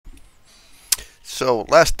So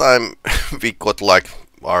last time we got like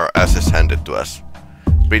our asses handed to us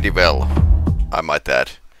pretty well, I might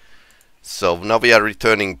add. So now we are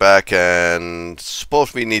returning back, and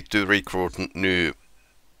suppose we need to recruit new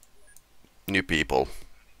people.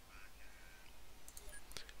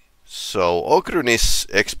 So Ogrun is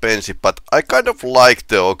expensive, but I kind of like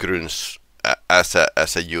the Ogruns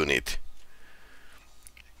as a unit.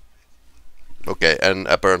 Okay, and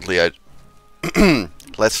apparently I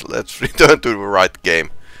let's return to the right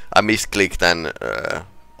game. I misclicked and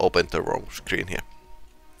opened the wrong screen here.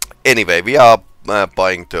 Anyway, we are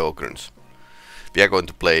buying the Ogruns. We are going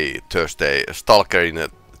to play Thursday Stalker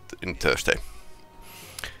in Thursday.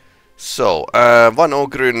 So one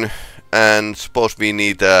Ogrun, and suppose we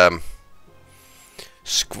need a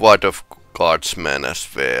squad of guardsmen as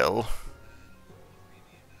well.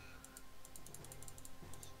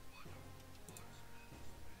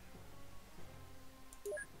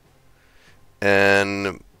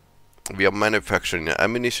 And we are manufacturing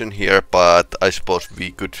ammunition here, but I suppose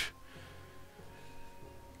we could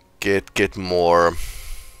get more.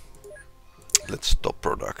 Let's stop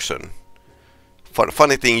production.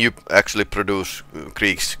 Funny thing, you actually produce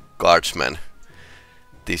Greek's guardsmen.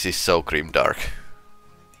 This is so grimdark.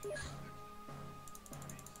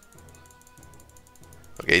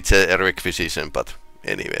 Okay, it's a requisition, but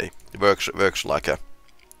anyway, it works like a.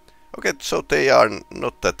 Okay, so they are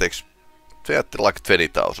not that they are like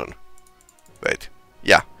 20,000. Wait,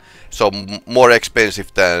 yeah, so more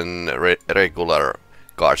expensive than regular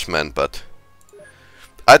guardsmen, but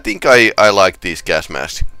I think I like these gas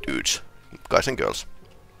mask dudes, guys and girls.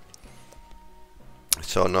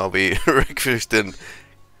 So now we requisition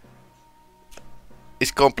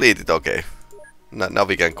is completed. Okay, now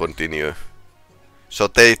we can continue. So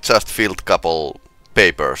they just filled couple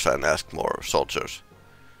papers and asked more soldiers.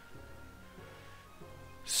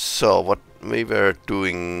 So what we were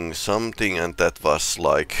doing something, and that was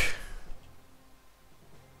like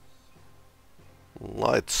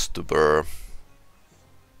lights to burr.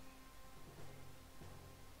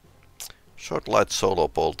 Short light solo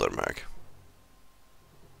bolter mag.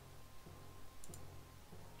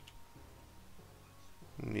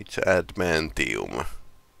 Need to add mantium.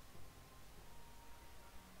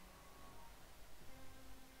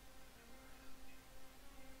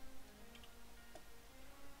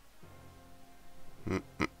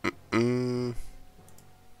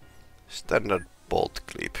 Standard bolt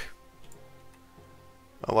clip.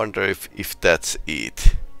 I wonder if that's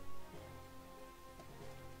it.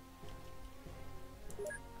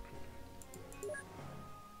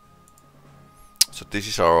 So this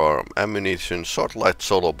is our ammunition, short light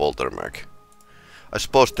solo bolter mag. I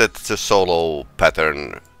suppose that's the solo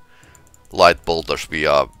pattern light bolters we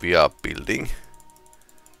are building.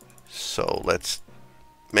 So let's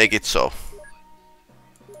make it so.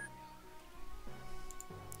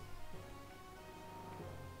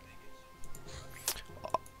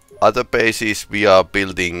 Other bases we are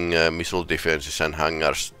building missile defenses and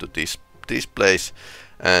hangars to this place,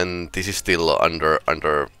 and this is still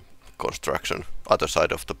under construction, other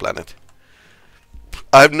side of the planet.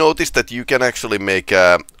 I've noticed that you can actually make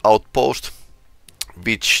a outpost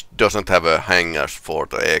which doesn't have a hangars for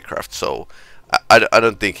the aircraft, so I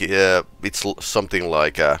don't think it's something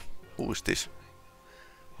like who is this?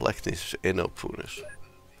 Like this Enopunus.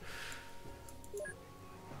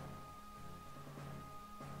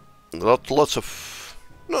 Lots of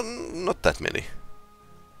not that many.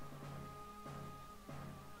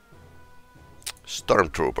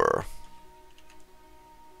 Stormtrooper.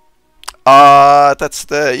 That's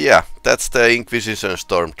the Inquisition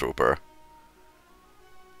Stormtrooper.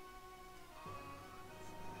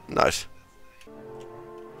 Nice.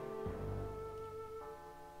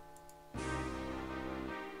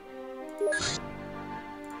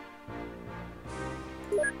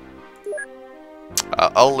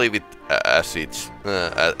 I'll leave it as it's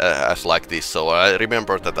as like this. So I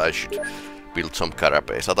remember that I should build some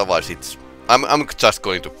carapace. Otherwise, I'm just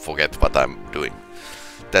going to forget what I'm doing.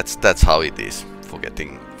 That's how it is.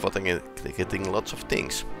 Forgetting lots of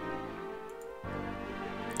things.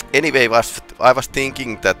 Anyway, I was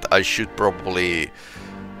thinking that I should probably.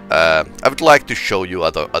 I would like to show you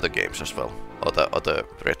other games as well, other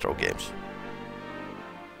retro games.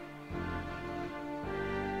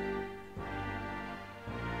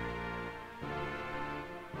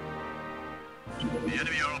 The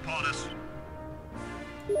enemy are upon us.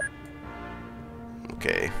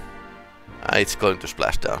 Okay. It's going to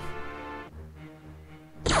splash down.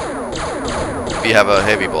 We have a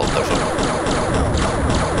heavy bolter, so.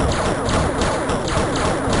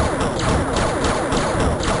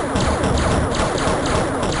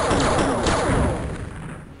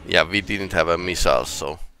 Yeah, we didn't have a missile,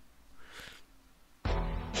 so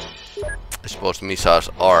I suppose missiles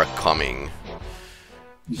are coming.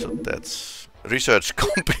 So that's research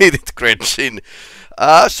completed, Gretchen.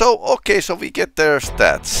 So okay, so we get their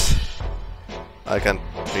stats. I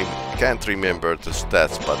can't remember the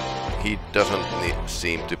stats, but he doesn't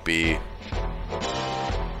seem to be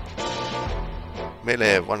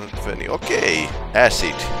melee 120. Okay,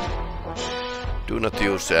 acid. Do not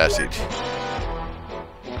use acid.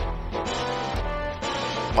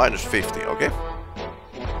 Minus 50. Okay.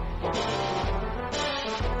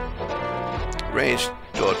 Range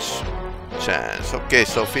dodge chance. Okay,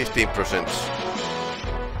 so 15%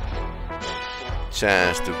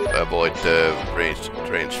 chance to avoid the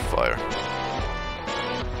range fire.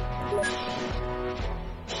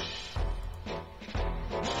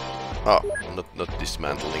 Oh, not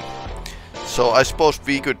dismantling. So I suppose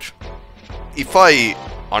we could, if I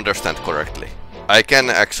understand correctly, I can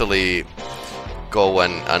actually go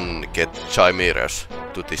and get chimeras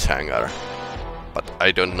to this hangar, but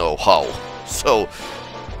I don't know how. So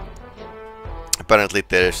apparently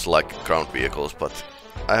there's like ground vehicles, but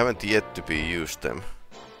I haven't yet to be used them.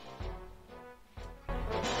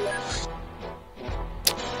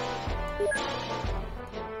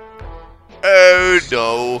 Oh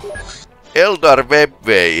no! Eldar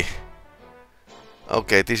Webway.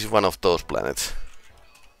 Okay, this is one of those planets.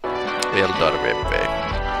 Eldar Webway.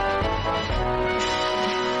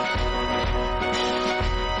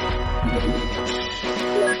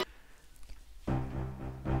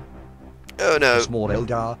 Oh no! A small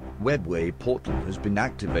Eldar Webway portal has been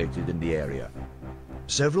activated in the area.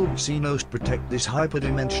 Several Xenos protect this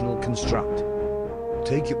hyperdimensional construct.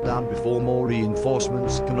 Take it down before more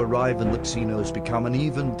reinforcements can arrive and the Xenos become an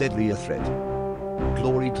even deadlier threat.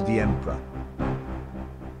 Glory to the Emperor.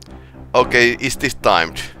 Okay, is this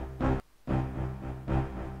timed?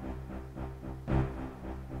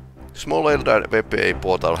 Small Eldar Webway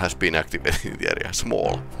portal has been activated in the area.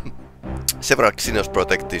 Small. Several Xenos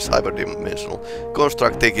protect this hyperdimensional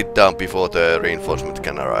construct. Take it down before the reinforcement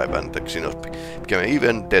can arrive and the Xenos become an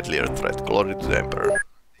even deadlier threat. Glory to the Emperor.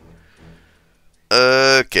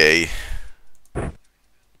 Okay. I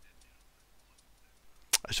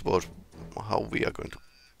suppose how we are going to...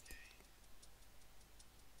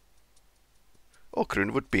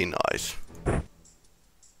 Okryn would be nice.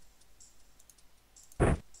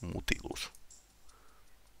 Mutilus.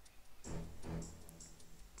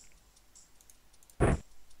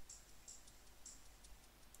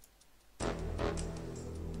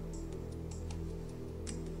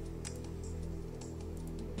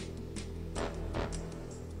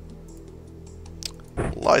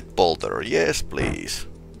 Light bolter, yes please.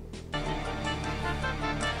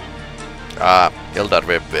 Ah, Eldar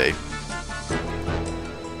Webway.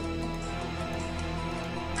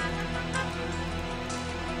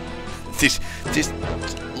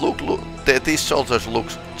 These soldiers look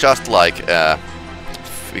just like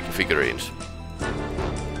figurines.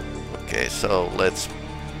 Okay, so let's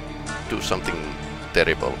do something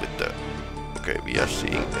terrible with the... Okay, we are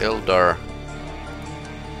seeing Eldar.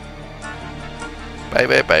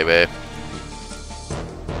 Bye.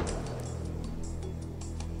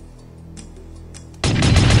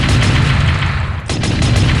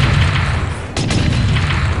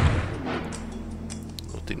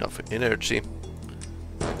 Not enough energy.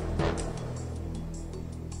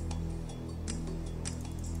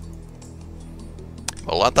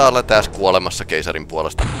 Ollaan täällä tässä kuolemassa keisarin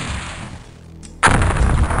puolesta.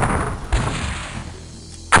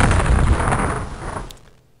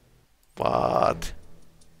 What?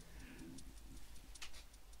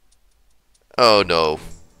 Oh no.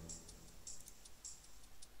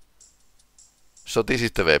 So this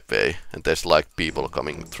is the Webway, and there's like people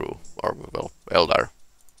coming through, or well, Eldar.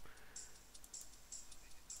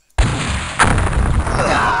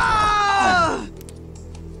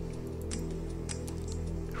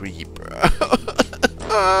 Reaper.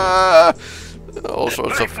 All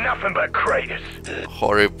sorts of nothing but craters.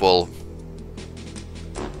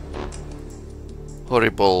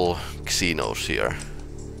 horrible Xenos here.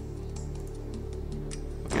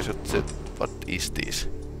 Okay, so what is this?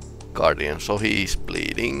 Guardian, so he is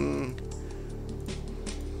bleeding.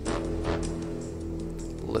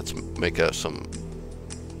 Let's make some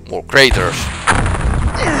more craters.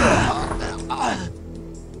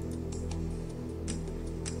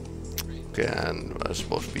 Okay, and I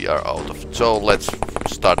suppose we are out of... So let's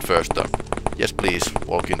start first. Yes, please,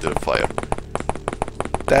 walk into the fire.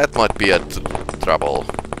 That might be a trouble.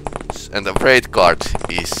 And the raid card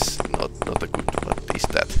is not a good... What is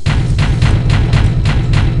that?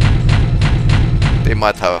 They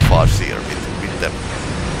might have a Farseer with them.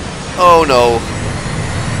 Oh no.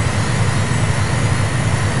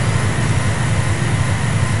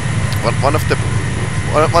 One of the...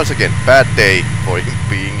 Once again, bad day for him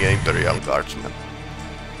being an Imperial Guardsman.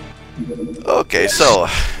 Okay, so...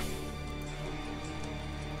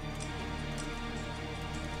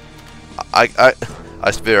 I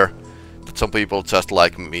swear that some people just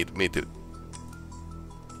like me to...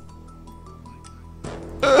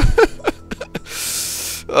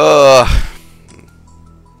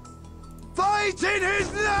 Fight in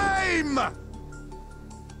his name!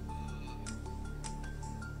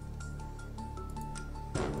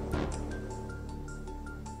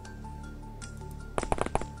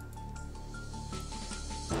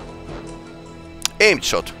 Aimed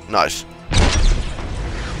shot, nice.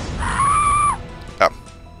 Yeah.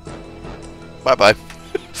 Bye bye.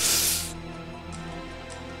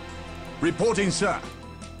 Reporting, sir.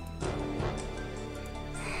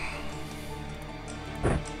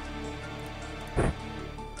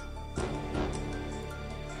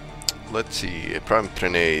 Let's see, prime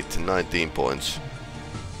grenade 19 points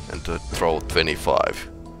and to throw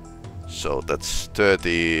 25. So that's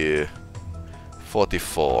 30,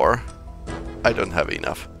 44. I don't have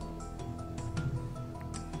enough.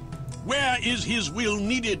 Where is his will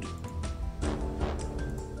needed?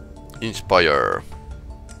 Inspire.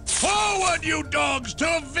 Forward, you dogs,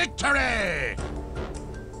 to victory!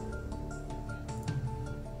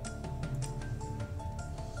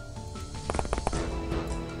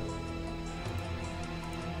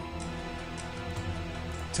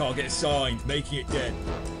 Target assigned, making it dead.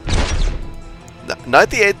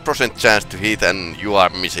 98% chance to hit and you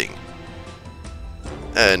are missing.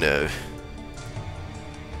 No.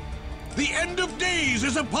 The end of days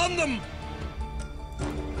is upon them!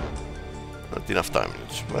 Not enough time.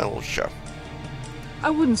 Well, sure. I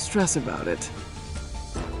wouldn't stress about it.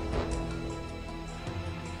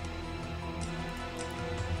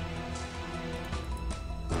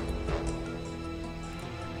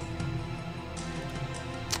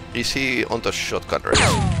 Is he on the shotgun race?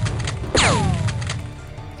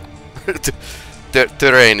 The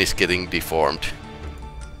terrain is getting deformed.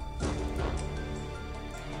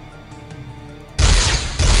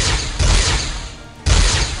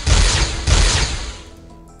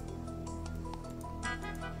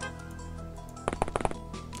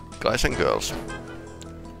 Guys and girls,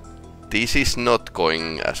 this is not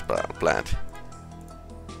going as planned.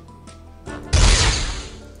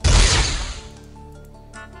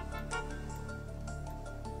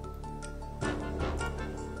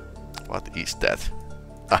 What is that?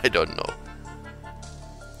 I don't know.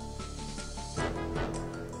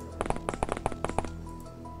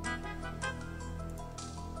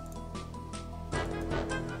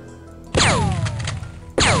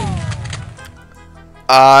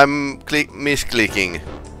 I'm misclicking,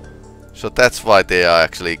 so that's why they are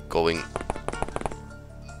actually going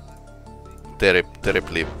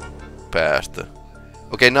terribly fast.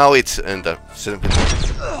 Okay, now it's in the...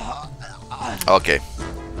 Okay.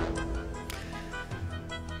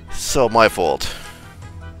 So my fault.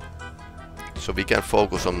 So we can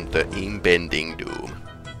focus on the impending doom.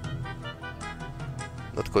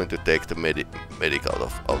 Not going to take the medic out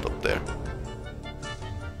of there.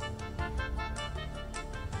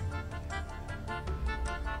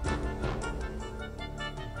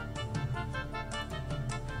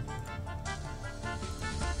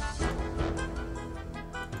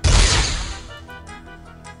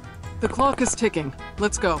 The clock is ticking.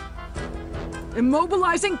 Let's go.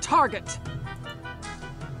 Immobilizing target!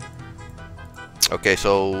 Okay,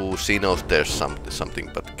 so she knows there's something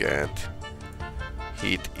but can't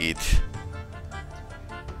hit it.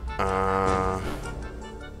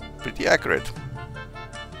 Pretty accurate.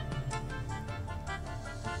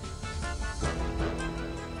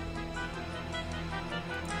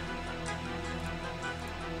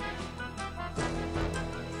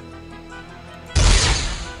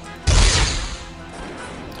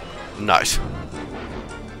 Nice.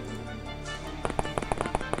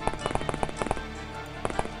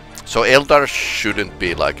 So Eldar shouldn't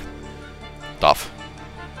be like tough.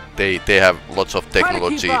 They have lots of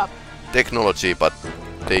technology, but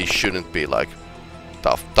they shouldn't be like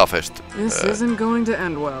toughest. This isn't going to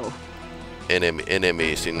end well.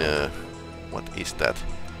 Enemies in what is that?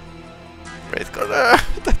 Raid card.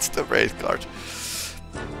 That's the raid card.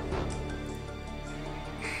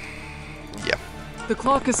 Yeah. The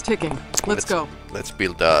clock is ticking. Let's go. Let's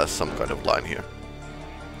build some kind of line here.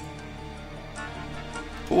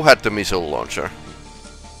 Who had the missile launcher?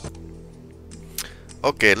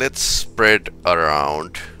 Okay, let's spread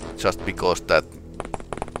around. Just because that...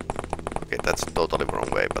 Okay, that's totally wrong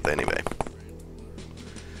way, but anyway.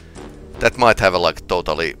 That might have a like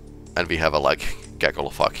totally, and we have a like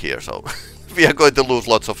gaggle fuck here, so we are going to lose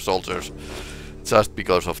lots of soldiers just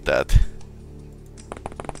because of that.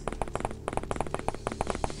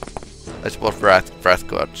 I suppose Wrath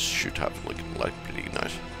Guards should have like pretty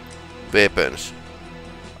nice weapons.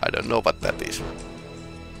 I don't know what that is.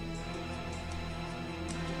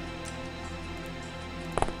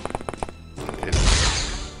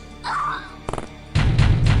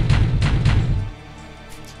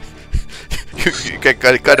 You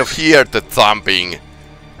can kind of hear the thumping.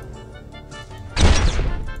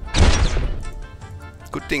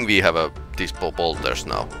 Good thing we have these bolters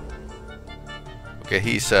now. Okay,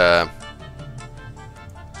 he's a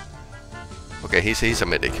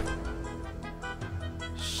medic.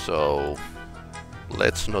 So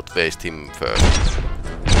let's not waste him first.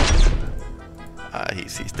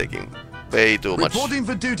 He's taking way too much. Reporting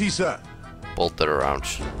for duty, sir. Bolter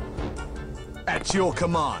rounds. At your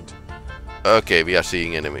command. Okay, we are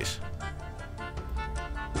seeing enemies.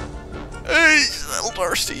 Hey,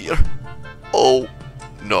 Eldar's here. Oh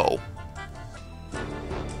no.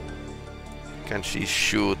 Can she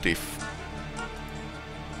shoot if...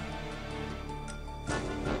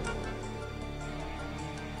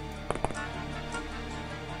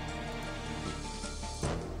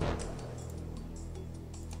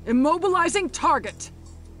 Immobilizing target.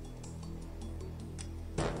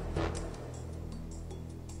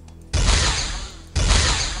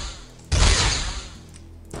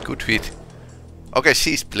 Good hit. Okay,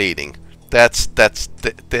 she's bleeding. That's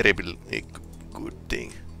terribly good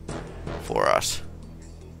thing for us.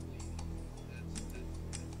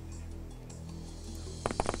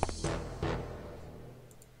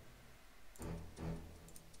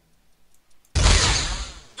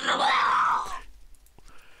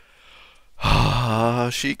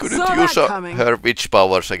 She couldn't use her witch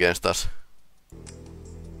powers against us.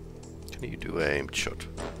 Can you do an aimed shot?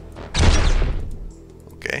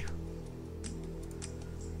 Okay.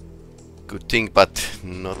 Good thing, but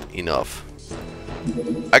not enough.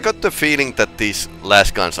 I got the feeling that these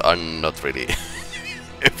last guns are not really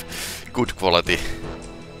good quality.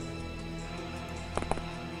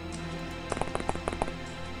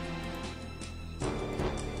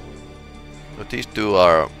 So these two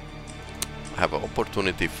have an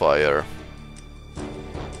opportunity fire.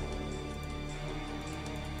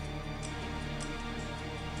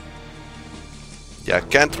 Yeah, I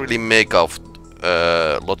can't really make out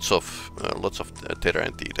lots of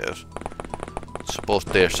terrain details. Suppose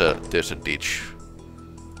there's a ditch,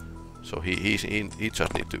 so he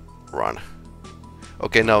just need to run.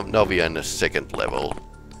 Okay, now we are in the second level.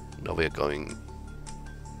 Now we are going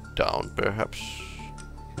down, perhaps.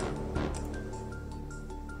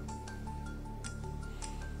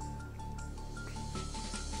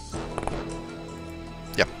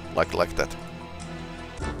 Yeah, like that.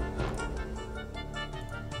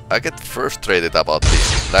 I get frustrated about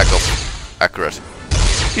this lack of accuracy.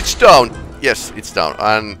 It's down! Yes, it's down.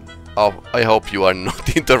 And I hope you are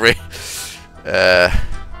not in the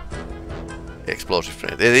explosive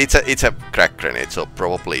grenade. It's a crack grenade, so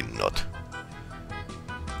probably not.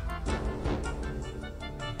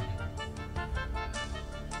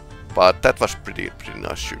 But that was pretty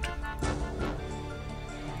nice shooting.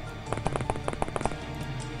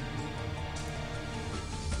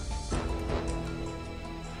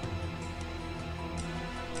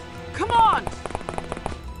 Come on!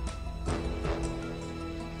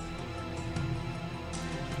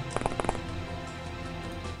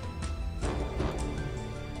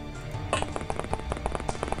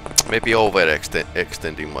 Maybe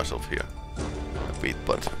overextending myself here a bit,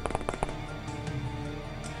 but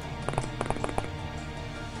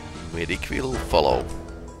medic will follow.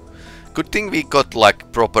 Good thing we got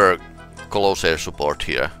like proper close-air support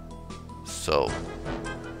here, so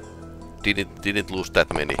didn't lose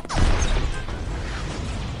that many.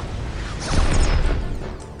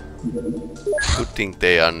 Good thing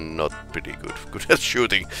they are not pretty good at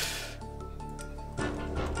shooting.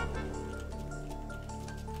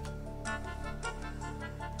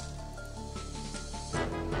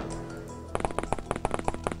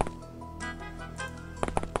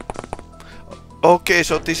 Okay,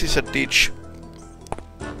 so this is a ditch.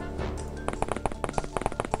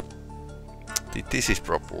 This is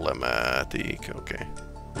problematic, okay.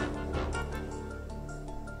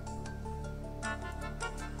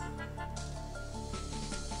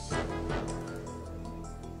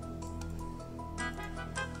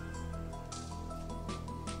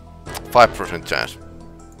 %5 chance.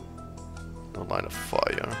 No line of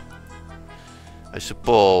fire. I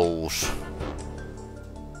suppose.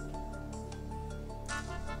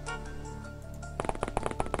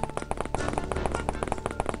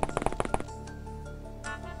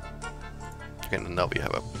 Okay, now we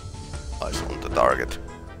have eyes on the target.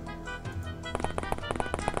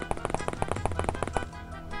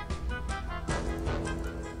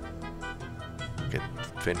 Okay,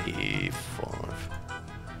 25.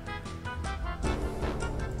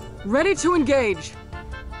 Ready to engage.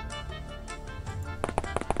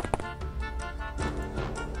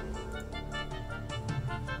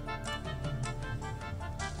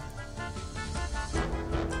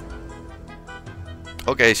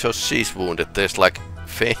 Okay, so she's wounded. There's like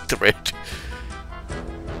faint red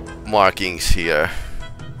markings here.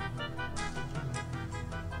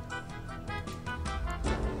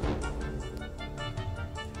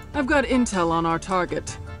 I've got intel on our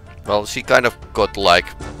target. Well, she kind of got like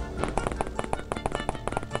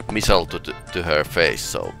missile to her face,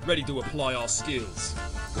 so... Ready to apply our skills.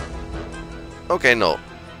 Okay, no.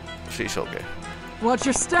 She's okay. Watch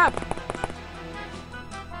your step.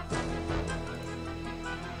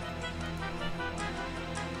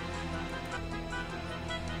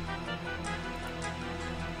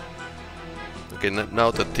 Okay, now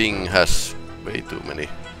the thing has way too many.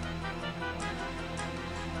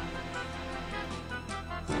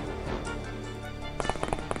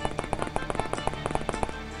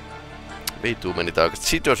 Way too many targets.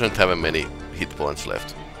 She doesn't have many hit points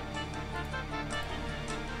left.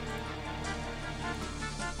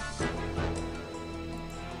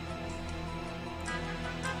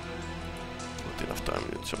 Not enough time,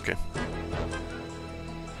 it's okay.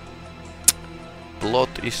 Plot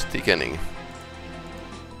is thickening.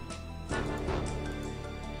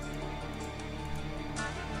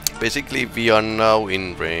 Basically, we are now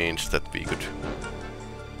in range that we could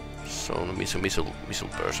zone missile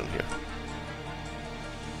person here.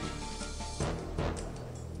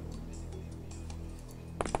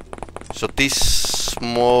 So this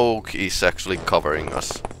smoke is actually covering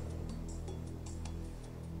us.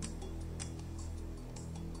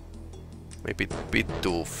 Maybe a bit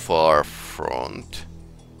too far front.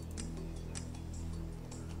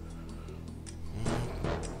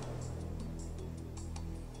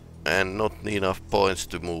 And not enough points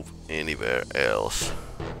to move anywhere else.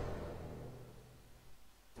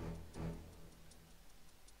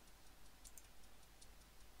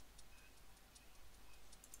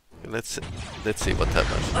 Let's see what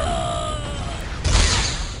happens.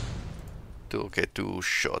 Two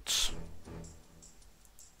shots.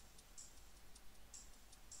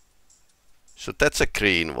 So that's a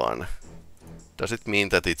green one. Does it mean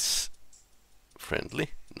that it's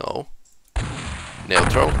friendly? No.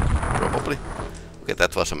 Neutral? Probably. Okay,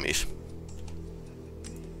 that was a miss.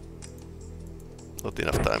 Not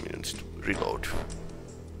enough time units to reload.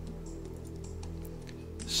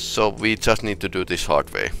 So we just need to do this hard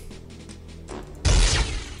way.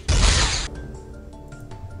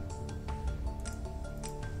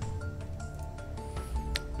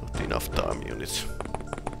 Not enough time units.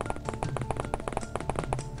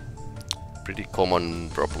 Pretty common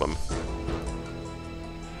problem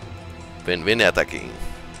when attacking.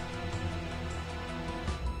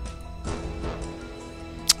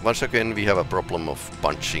 Once again we have a problem of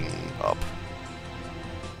punching up.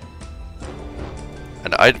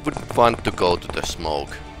 And I wouldn't want to go to the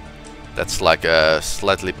smoke. That's like a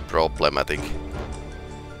slightly problematic.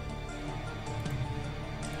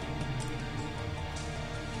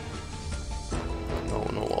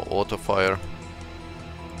 No auto fire.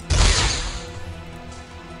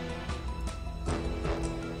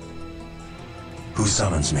 Who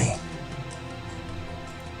summons me?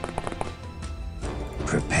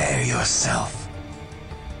 Prepare yourself.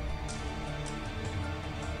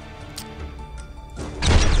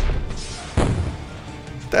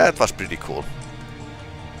 That was pretty cool.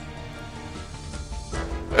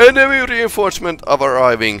 Enemy reinforcement of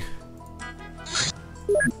arriving.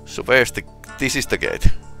 So where's the... This is the gate.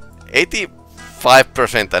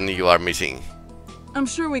 85% and you are missing. I'm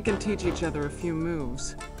sure we can teach each other a few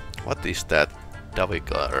moves. What is that?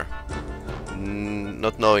 Davikar.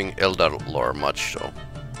 Not knowing Eldar lore much, so...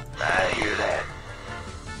 I hear that.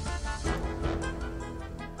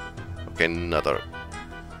 Okay, another...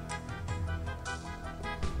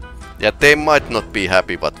 Yeah, they might not be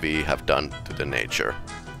happy what we have done to the nature.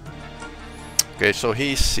 Okay, so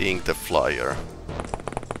he's seeing the flyer.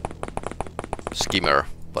 Skimmer,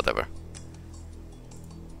 whatever.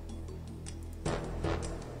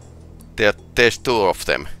 There's two of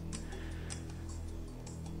them.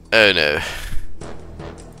 Oh no.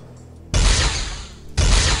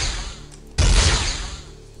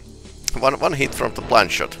 One hit from the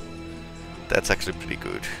blind shot. That's actually pretty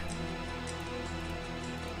good.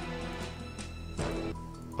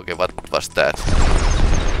 Okay, what was that?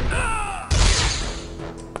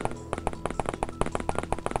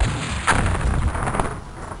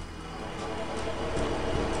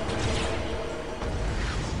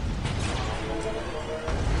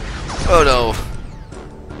 Oh no!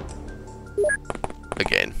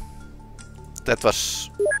 Again. That was...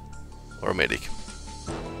 or medic.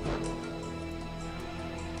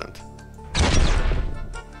 And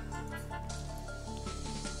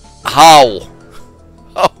how?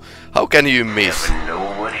 How can you miss? Never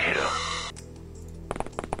know what hit him.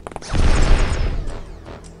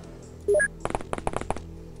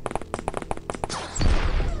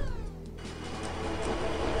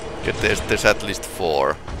 Yeah, there's at least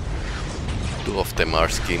 4. 2 of them are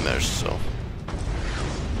skimmers, so...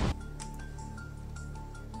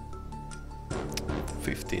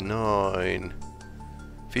 59...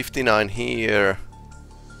 59 here...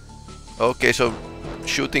 Okay, so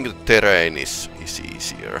shooting the terrain is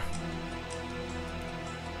easier.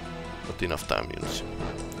 Not enough time units.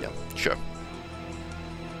 Yeah, sure.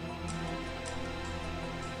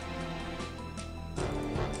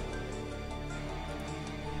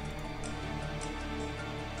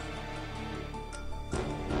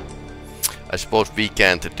 I suppose we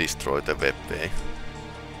can't destroy the Webway.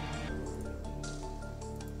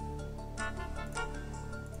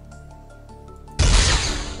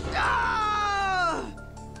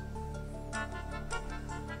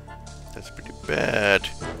 That's pretty bad.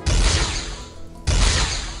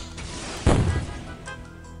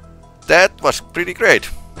 That was pretty great.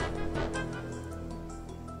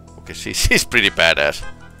 Okay, she's pretty badass.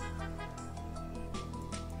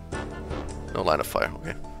 No line of fire,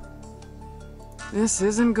 okay. This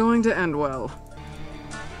isn't going to end well.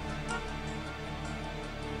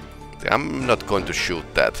 I'm not going to shoot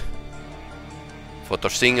that. For the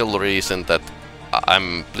single reason that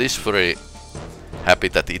I'm blissfully happy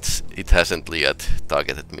that it hasn't yet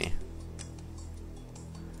targeted me.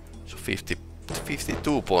 So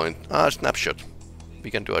 52 point. Snapshot.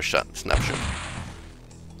 We can do a snapshot.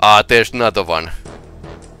 There's another one.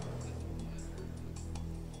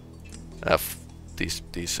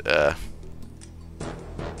 These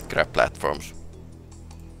crab platforms.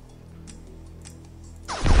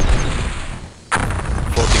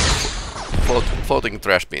 Floating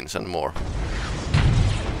trash bins and more.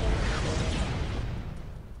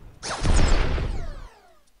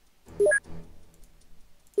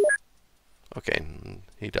 Okay,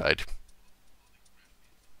 he died.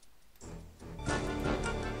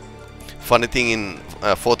 Funny thing in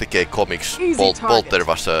 40k comics, Bolter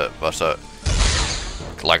was a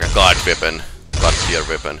like a guard weapon, guard tier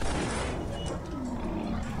weapon.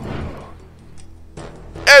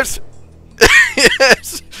 Yes,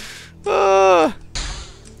 yes.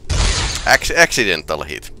 Accidental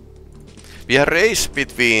hit. We have a race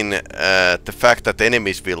between the fact that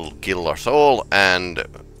enemies will kill us all and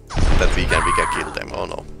that we can kill them. Oh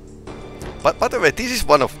no! But by the way, this is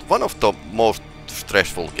one of the most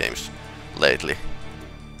stressful games lately.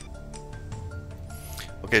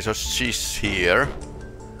 Okay, so she's here,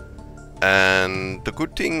 and the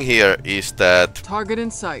good thing here is that Target in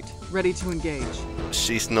sight, ready to engage.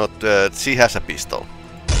 she's not. She has a pistol.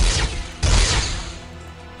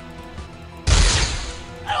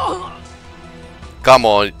 Come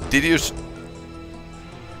on, did you?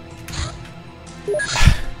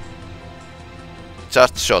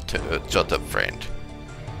 Just shot a friend.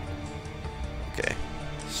 Okay,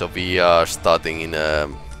 so we are starting in a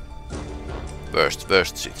worst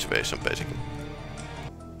situation basically.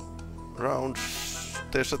 Rounds.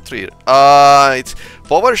 There's a 3. It's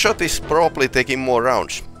power shot is probably taking more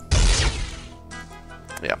rounds.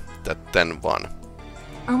 Yeah, then 1.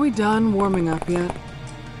 Are we done warming up yet?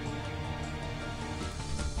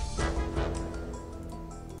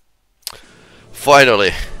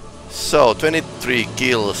 Finally. So 23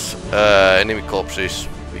 kills, enemy corpses.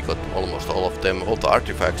 We got almost all of them. All the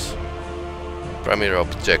artifacts. Primary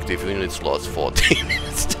objective unit slots 14.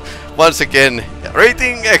 Once again,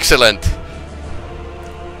 rating excellent.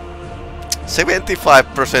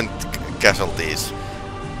 75% casualties.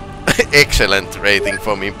 Excellent rating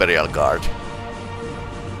from Imperial Guard.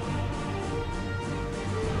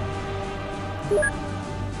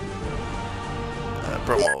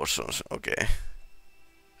 Promotions, okay.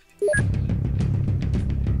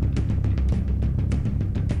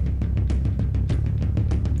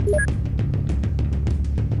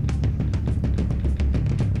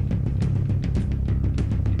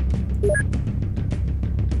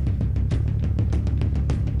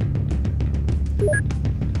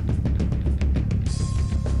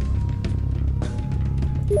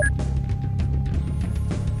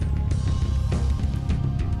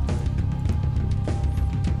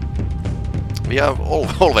 We have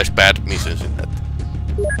always bad missions in that.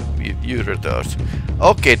 You returns.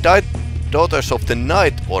 Okay, Daughters of the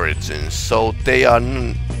Night Origins. So they are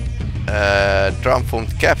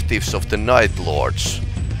transformed captives of the Night Lords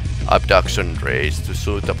abduction raids to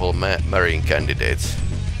suitable marine candidates.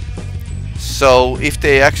 So if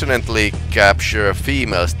they accidentally capture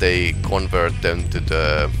females, they convert them to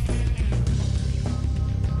the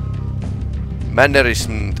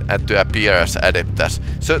mannerism to appear as adeptas.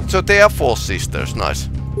 So they are false sisters. Nice.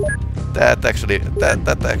 That actually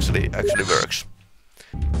works.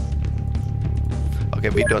 Okay,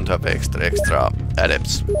 we don't have extra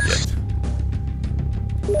adepts yet.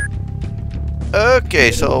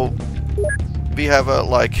 Okay, so we have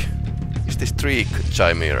like, is this 3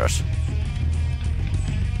 chimeras?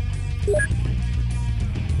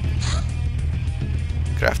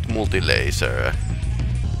 Craft multi-laser.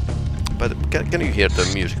 But can you hear the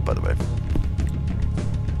music, by the way?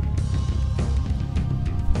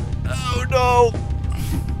 Oh no!